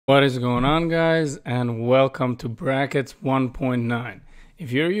What is going on, guys, and welcome to Brackets 1.9.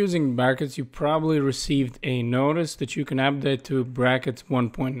 If you're using Brackets, you probably received a notice that you can update to Brackets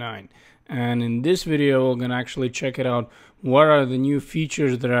 1.9. And in this video, we're going to actually check it out. What are the new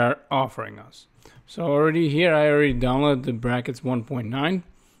features that are offering us? So I already downloaded the Brackets 1.9.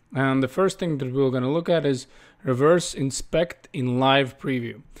 And the first thing that we're going to look at is reverse inspect in live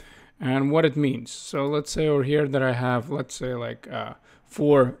preview. And what it means. So let's say over here that I have, let's say like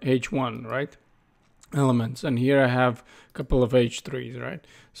 4 H1, right, elements, and here I have a couple of H3s, right?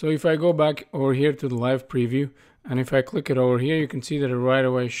 So if I go back over here to the live preview, and if I click it over here, you can see that it right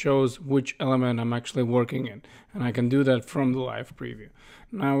away shows which element I'm actually working in, and I can do that from the live preview.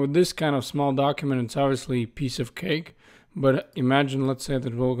 Now with this kind of small document, it's obviously a piece of cake, but imagine, let's say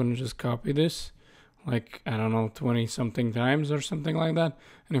that we're going to just copy this like, I don't know, 20 something times or something like that.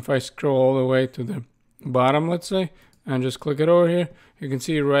 And if I scroll all the way to the bottom, let's say, and just click it over here, you can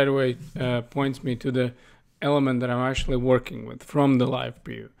see right away points me to the element that I'm actually working with from the live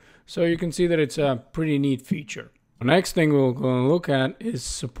preview. So you can see that it's a pretty neat feature. The next thing we're going to look at is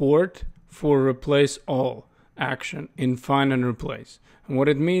support for replace all action in find and replace. And what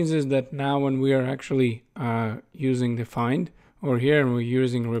it means is that now when we are actually using the find over here and we're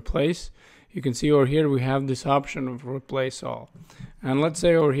using replace, you can see over here we have this option of replace all. And let's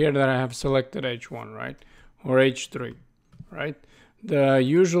say over here that I have selected H1, right? Or H3, right? The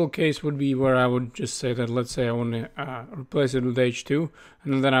usual case would be where I would just say that, let's say I want to replace it with H2,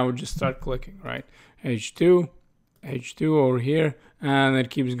 and then I would just start clicking, right? H2, H2 over here, and it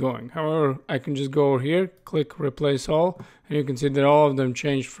keeps going. However, I can just go over here, click replace all, and you can see that all of them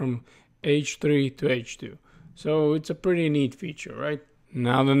changed from H3 to H2. So it's a pretty neat feature, right?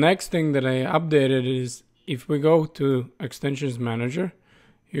 Now the next thing that I updated is if we go to Extensions Manager,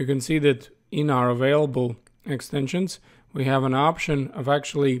 you can see that in our available extensions, we have an option of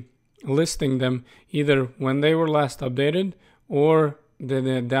actually listing them either when they were last updated or the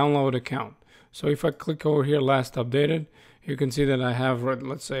download account. So if I click over here, last updated, you can see that I have,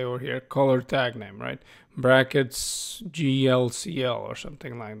 let's say over here, color tag name, right? Brackets GLCL or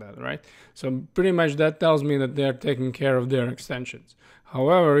something like that, right? So pretty much that tells me that they're taking care of their extensions.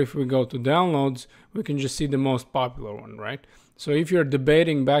 However, if we go to downloads, we can just see the most popular one, right? So if you're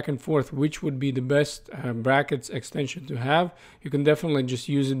debating back and forth which would be the best brackets extension to have, you can definitely just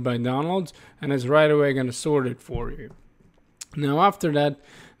use it by downloads, and it's right away going to sort it for you. Now after that,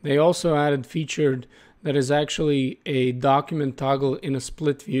 they also added featured that is actually a document toggle in a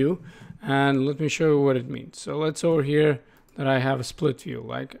split view, and let me show you what it means. So let's over here that I have a split view,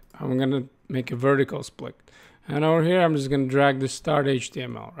 like I'm going to make a vertical split. And over here, I'm just going to drag this start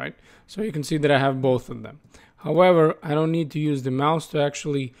HTML, right? So you can see that I have both of them. However, I don't need to use the mouse to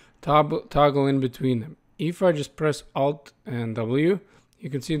actually toggle in between them. If I just press Alt and W, you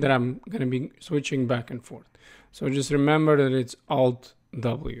can see that I'm going to be switching back and forth. So just remember that it's Alt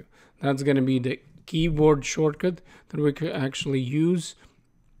W. That's going to be the keyboard shortcut that we could actually use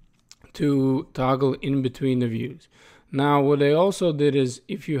to toggle in between the views. Now, what they also did is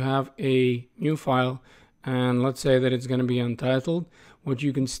if you have a new file, and let's say that it's going to be untitled, what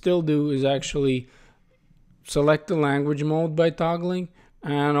you can still do is actually select the language mode by toggling,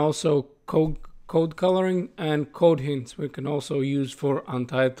 and also code coloring and code hints we can also use for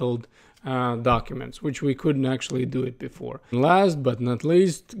untitled documents, which we couldn't actually do it before. And last but not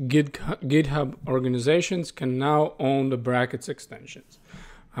least, GitHub organizations can now own the brackets extensions.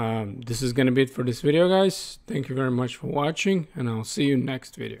 This is going to be it for this video, guys. Thank you very much for watching, and I'll see you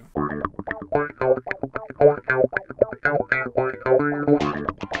next video.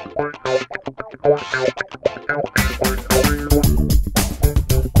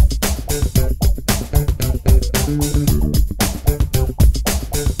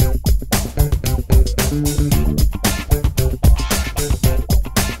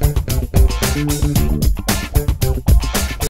 Thank you.